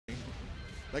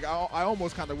Like, I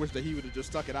almost kind of wish that he would have just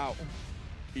stuck it out,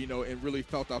 you know, and really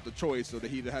felt out the choice so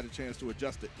that he'd had a chance to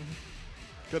adjust it.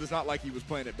 Because it's not like he was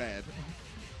playing it bad.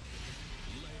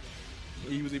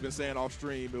 He was even saying off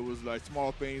stream, it was like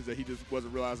small things that he just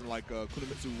wasn't realizing, like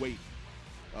Kunimitsu weight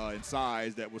and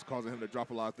size that was causing him to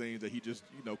drop a lot of things that he just,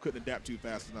 you know, couldn't adapt to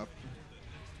fast enough.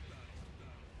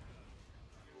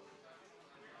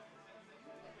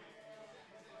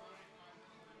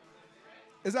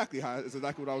 Exactly, it's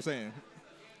exactly what I was saying.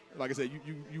 Like I said,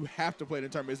 you have to play it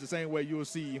in tournament. It's the same way you'll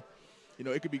see, you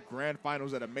know, it could be grand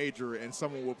finals at a major and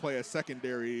someone will play a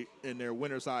secondary in their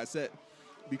winner side set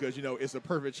because, you know, it's a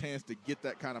perfect chance to get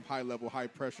that kind of high level, high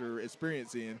pressure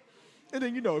experience in. And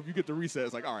then, you know, if you get the reset,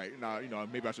 it's like, all right, now, you know,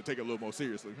 maybe I should take it a little more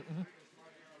seriously.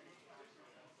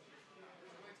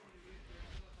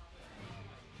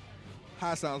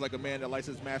 High sounds like a man that likes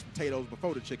his mashed potatoes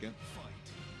before the chicken.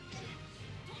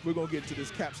 We're going to get into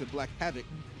this Caps and BlackHavokk.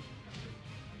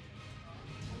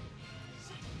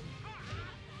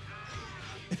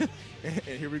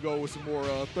 And here we go with some more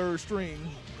third string,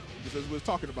 just as we was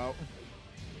talking about.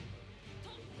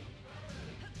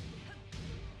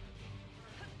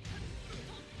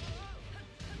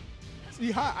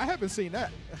 See, I haven't seen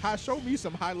that. Show me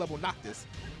some high-level Noctis.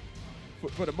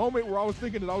 For the moment where I was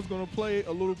thinking that I was going to play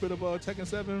a little bit of Tekken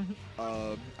 7,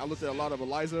 I looked at a lot of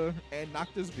Eliza and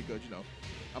Noctis because, you know,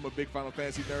 I'm a big Final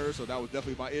Fantasy nerd, so that was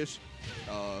definitely my ish.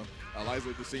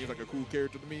 Eliza just seems like a cool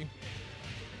character to me.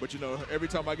 But, you know, every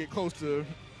time I get close to,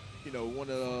 you know, want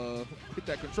to hit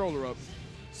that controller up,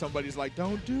 somebody's like,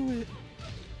 don't do it.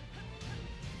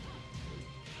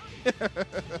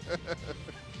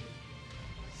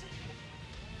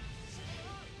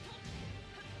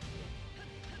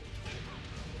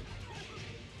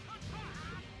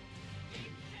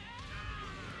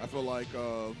 I feel like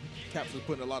Caps is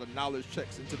putting a lot of knowledge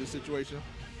checks into the situation.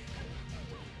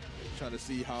 Trying to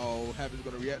see how Havok's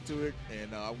going to react to it,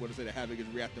 and I'm going to say that Havokk is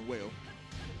reacting well.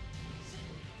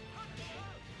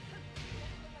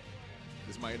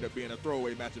 This might end up being a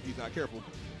throwaway match if he's not careful.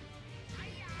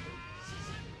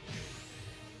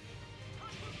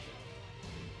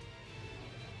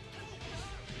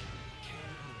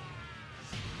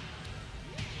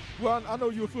 Well, I know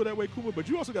you'll feel that way, Kuma, but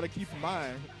you also got to keep in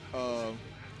mind,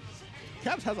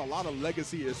 Caps has a lot of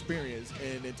legacy experience,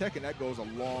 and in Tekken that goes a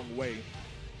long way.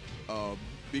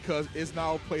 Because it's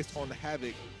now placed on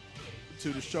Havokk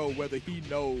to show whether he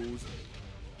knows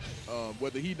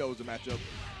the matchup,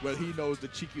 whether he knows the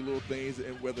cheeky little things,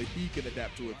 and whether he can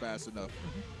adapt to it fast enough.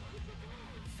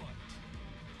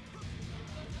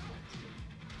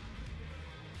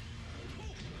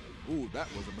 Ooh, that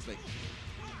was a mistake.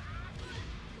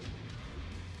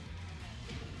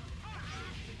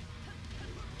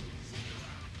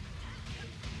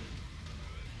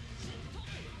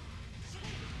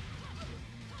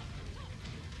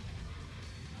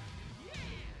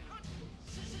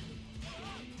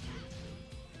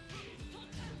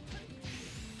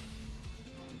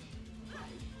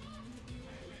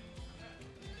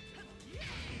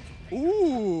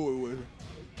 Ooh.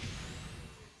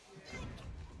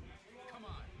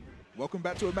 Welcome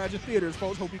back to Imagine Theaters,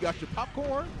 folks. Hope you got your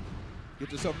popcorn.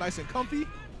 Get yourself nice and comfy.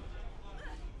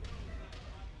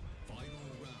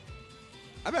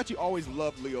 I've actually always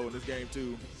loved Leo in this game,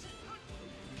 too.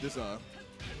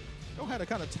 Don't have the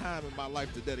kind of time in my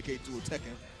life to dedicate to a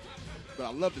Tekken, but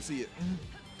I love to see it.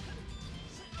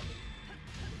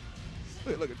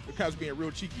 Look, the Caps being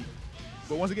real cheeky.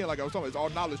 But once again, like I was talking about, it's all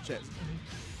knowledge checks.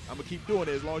 I'm going to keep doing it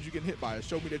as long as you get hit by it.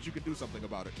 Show me that you can do something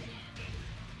about it.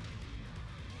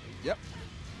 Yep.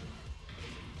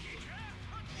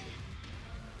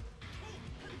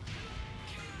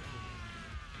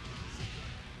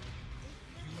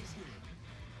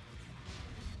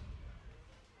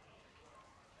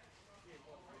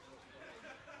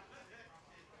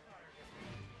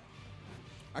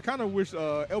 I kind of wish,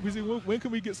 LPZ, when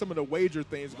can we get some of the wager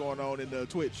things going on in the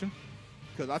Twitch?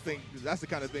 Because I think that's the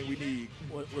kind of thing we need.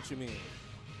 What you mean?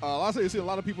 I say you see a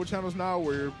lot of people channels now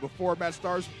where before a match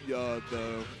starts,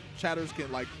 the chatters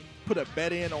can like put a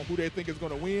bet in on who they think is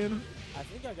going to win. I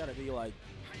think I got to be like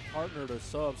partnered or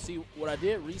sub. See, what I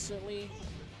did recently,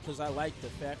 because I like the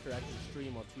factor I can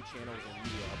stream on 2 channels and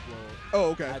media upload.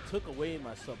 Oh, okay. I took away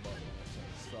my sub button.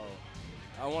 So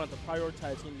I wanted to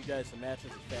prioritize getting you guys some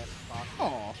matches as fast as possible.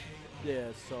 Oh.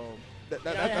 Yeah, so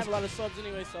I have a lot of subs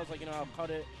anyway, so I was like, you know, I'll cut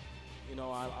it. You know,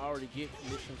 I already get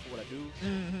commission for what I do.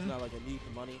 It's not like I need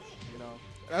the money, you know.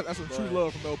 That's some true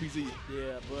love from LPZ.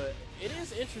 Yeah, but it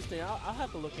is interesting. I'll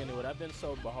have to look into it. I've been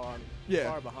so far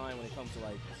behind when it comes to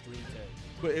like stream tech.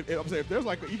 But I'm saying if there's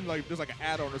like even like there's like an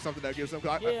add-on or something that gives them.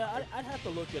 I'd have to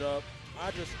look it up. I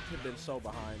just have been so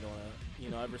behind on it, you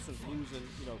know, ever since losing,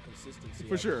 you know, consistency.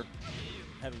 For sure.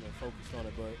 Haven't been focused on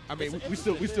it, but I mean, we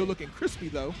still looking crispy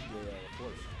though. Yeah, of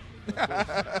course. Of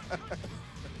course.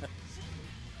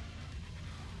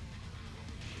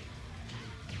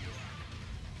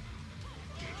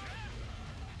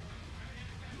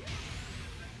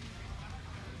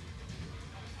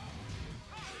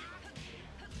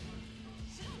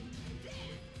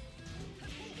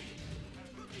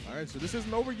 All right, so this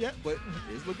isn't over yet, but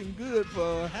it's looking good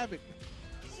for Havokk.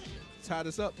 Tie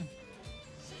this up.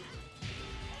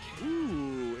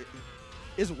 Ooh,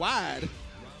 it's wide.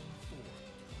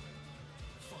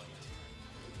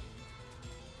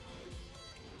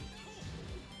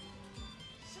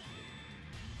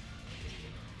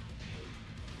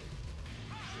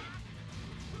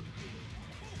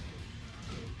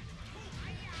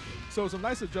 So some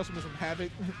nice adjustments from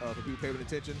Havokk for people paying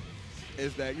attention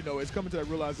is that, you know, it's coming to that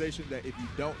realization that if you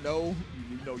don't know,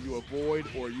 you know, you avoid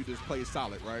or you just play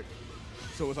solid, right?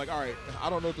 So it's like, all right, I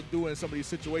don't know what to do in some of these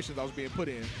situations I was being put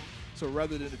in. So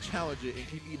rather than to challenge it and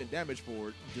keep eating damage for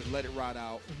it, just let it ride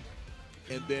out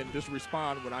and then just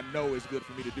respond when I know it's good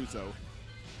for me to do so.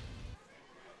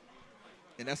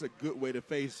 And that's a good way to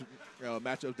face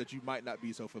matchups that you might not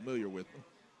be so familiar with.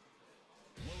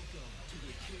 Welcome to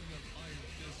the King of Iron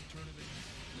Fist tournament,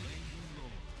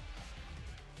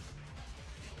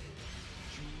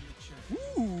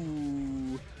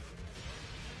 Ooh.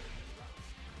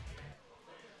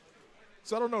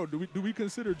 So I don't know. Do we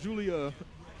consider Julia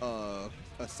a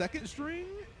second string?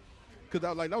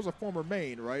 Because that was a former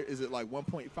main, right? Is it like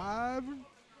 1.5?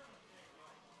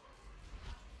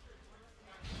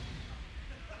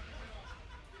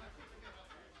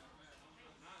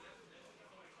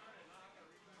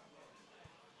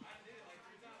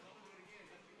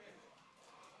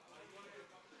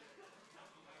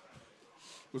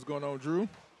 What's going on, Drew?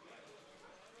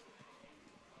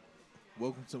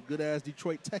 Welcome to some good-ass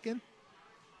Detroit Tekken.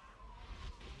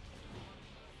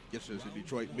 Yes, there's a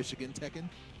Detroit, Michigan Tekken.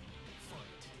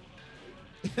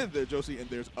 There's Josie, and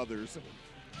there's others.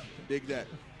 Dig that.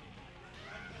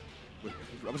 I'm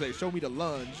going to say, show me the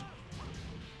lunge.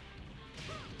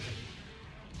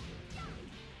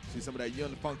 See some of that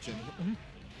young function.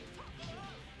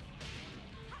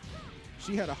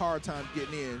 She had a hard time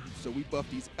getting in, so we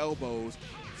buffed these elbows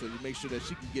so to make sure that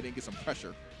she can get in and get some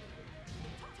pressure.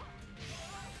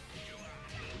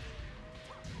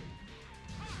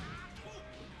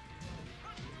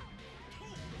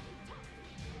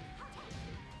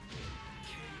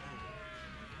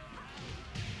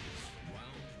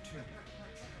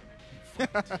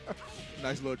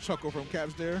 Nice little chuckle from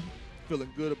Caps there.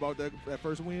 Feeling good about that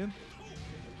first win.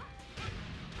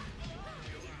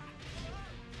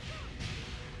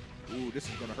 Ooh, this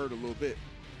is going to hurt a little bit.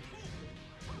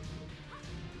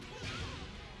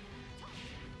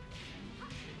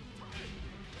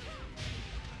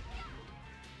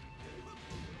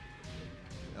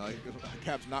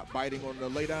 Cap's not biting on the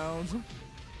laydowns.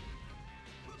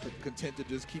 Content to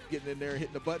just keep getting in there and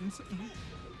hitting the buttons.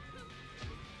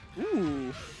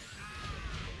 Ooh.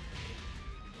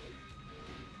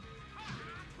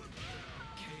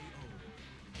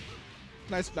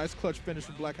 Nice clutch finish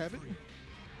from BlackHavokk.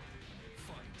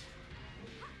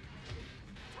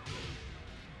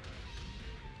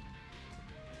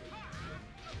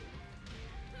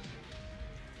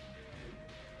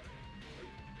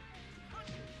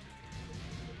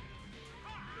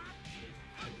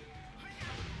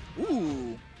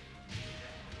 Ooh.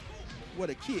 What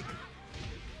a kick.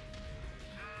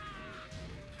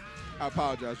 I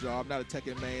apologize, y'all. I'm not a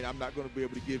Tekken main. I'm not going to be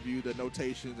able to give you the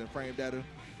notations and frame data.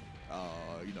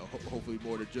 You know, hopefully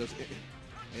more to just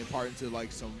impart into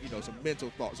like some, you know, some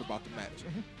mental thoughts about the match.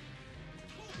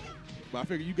 But I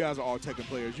figure you guys are all Tekken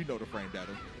players. You know the frame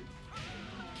data.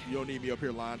 You don't need me up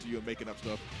here lying to you and making up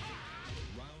stuff.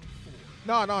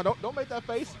 No, don't make that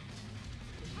face.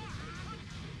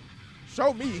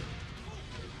 Show me.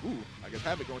 Ooh, I guess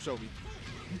Havokk gonna show me.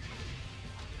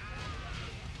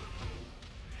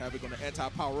 Havokk gonna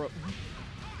anti-power up.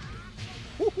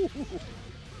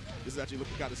 This is actually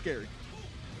looking kind of scary.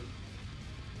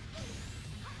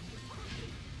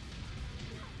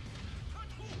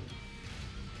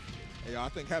 Hey, y'all, I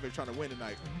think Havokk trying to win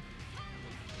tonight.